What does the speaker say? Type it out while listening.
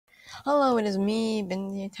Hello, it is me,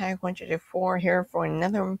 Ben the Attack 124 here for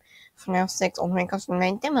another FNAF 6 Ultimate Custom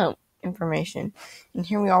Night Demo information. And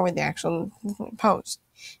here we are with the actual post.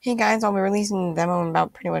 Hey guys, I'll be releasing the demo in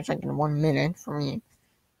about pretty much like in 1 minute for me.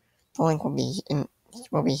 The link will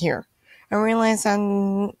be here. I realize that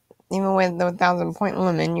even with the 1,000 point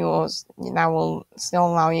limit, that will still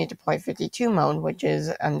allow you to play 52 mode, which is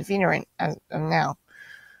undefeated as of now.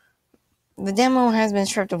 The demo has been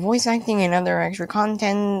stripped of voice acting and other extra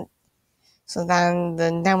content, so that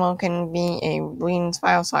the demo can be a bleeding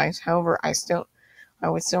file size. However, I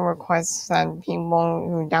would still request that people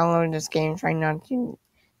who download this game try not to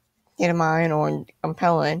get a mine or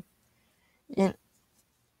compel it. And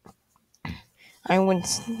I would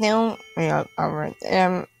still, I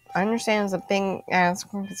understand it's a big ass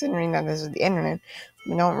considering that this is the internet,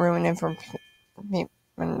 but don't ruin it for people.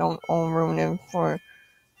 Don't all ruin it for.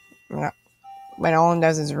 But all it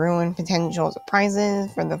does is ruin potential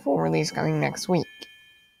surprises for the full release coming next week.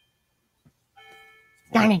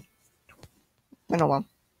 Darn it! But oh well.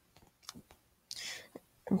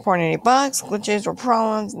 Report any bugs, glitches, or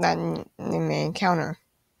problems that they may encounter.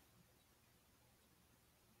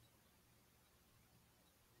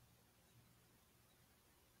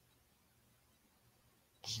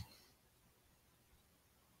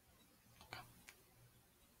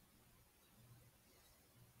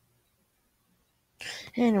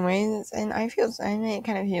 Anyways, and I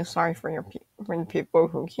kind of feel sorry for the people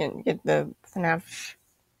who can't get the FNAF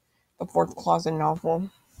the Fourth Closet novel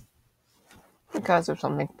because of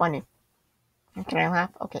something funny. Can I laugh?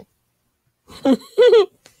 Okay. The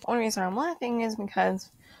only reason I'm laughing is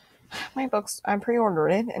because I pre-ordered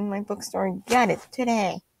it and my bookstore got it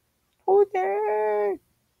today. Today.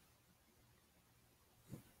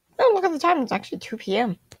 Oh, look at the time. It's actually 2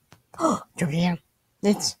 p.m. 2 p.m.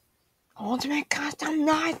 It's Ultimate Custom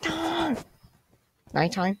Nighttime.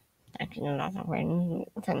 Nighttime? Actually, no, that's not when.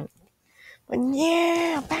 But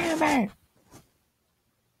yeah, bam.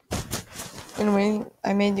 Anyway,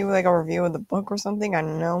 I may do like a review of the book or something. I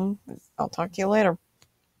don't know. I'll talk to you later.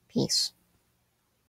 Peace.